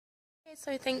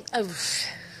So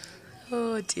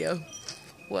oh dear,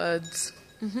 words.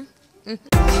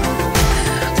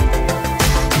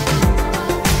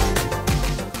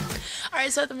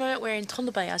 Alright, so at the moment we're in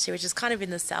Tondobayashi, which is kind of in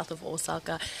the south of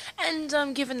Osaka,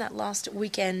 and given that last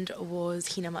weekend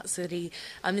was Hina Matsuri,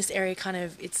 this area kind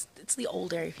of, it's the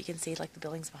old area, if you can see like the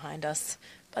buildings behind us.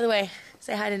 By the way,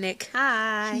 say hi to Nick.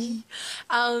 Hi.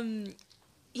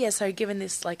 Yeah, so given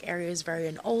this like area is very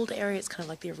an old area, it's kind of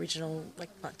like the original like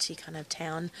Machi kind of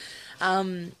town.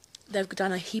 They've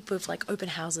done a heap of like open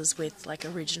houses with like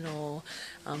original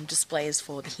displays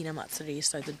for the Hina Matsuri,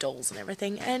 so the dolls and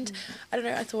everything. And I don't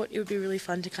know, I thought it would be really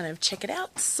fun to kind of check it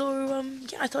out. So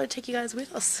yeah, I thought I'd take you guys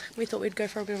with us. We thought we'd go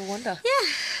for a bit of a wander.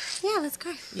 Yeah, let's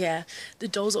go. Yeah, the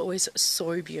dolls are always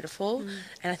so beautiful,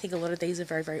 and I think a lot of these are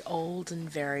very, very old and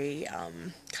very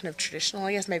kind of traditional,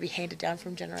 I guess, maybe handed down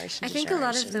from generation to generation. I think a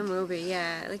lot of them will be,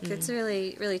 yeah. Like it's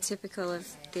really, really typical of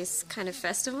this kind of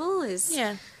festival is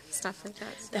stuff like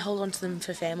that. So. They hold on to them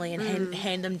for family and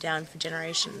hand them down for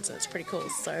generations, so it's pretty cool.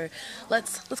 So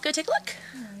let's go take a look.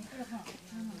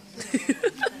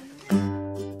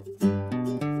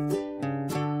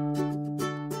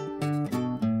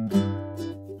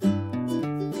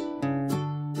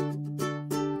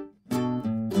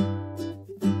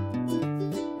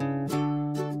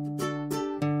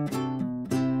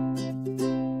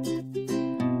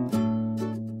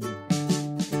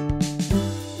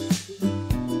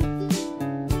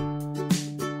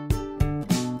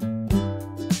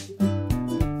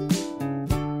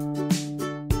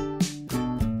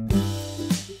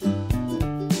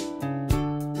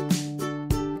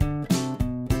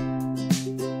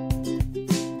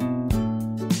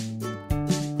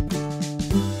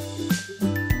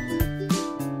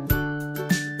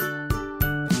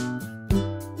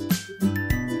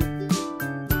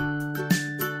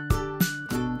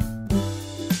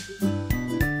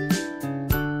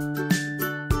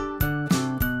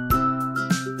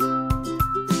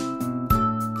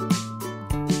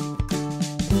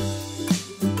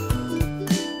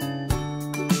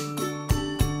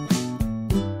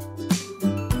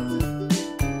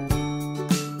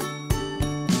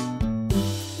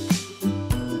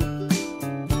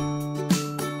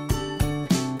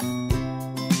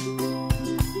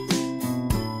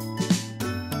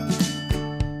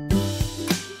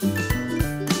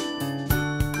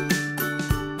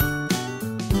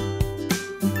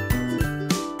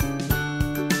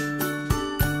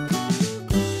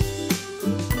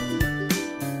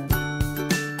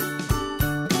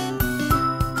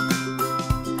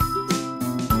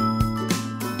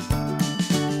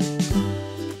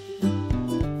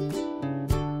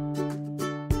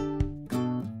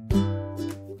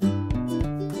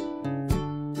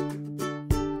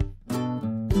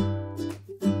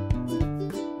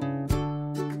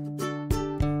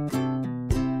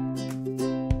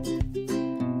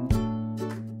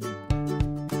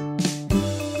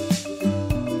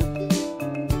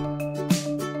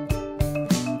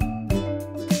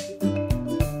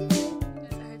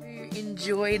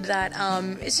 Enjoyed that.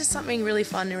 It's just something really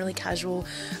fun and really casual.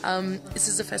 This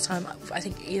is the first time I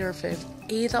think either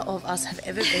of us have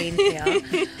ever been here.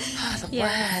 The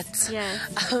words.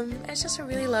 Yes. It's just a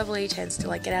really lovely chance to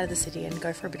like get out of the city and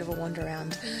go for a bit of a wander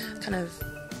around, kind of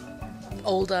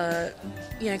older,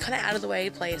 you know, kind of out of the way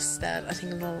place that I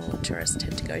think a lot of tourists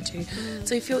tend to go to.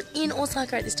 So if you're in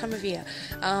Osaka at this time of year,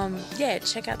 yeah,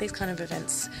 check out these kind of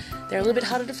events. They're a little bit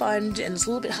harder to find and it's a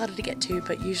little bit harder to get to,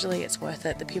 but usually it's worth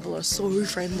it. The people are so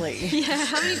friendly. Yeah,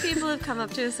 how many people have come up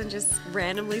to us and just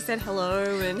randomly said hello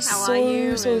and how are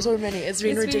you? So many. It's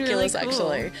been ridiculous, really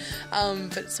cool. actually.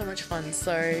 But it's so much fun.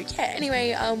 So yeah,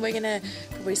 anyway, we're gonna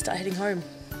probably start heading home.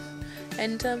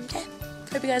 And yeah,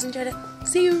 hope you guys enjoyed it.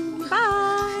 See you.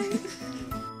 Bye.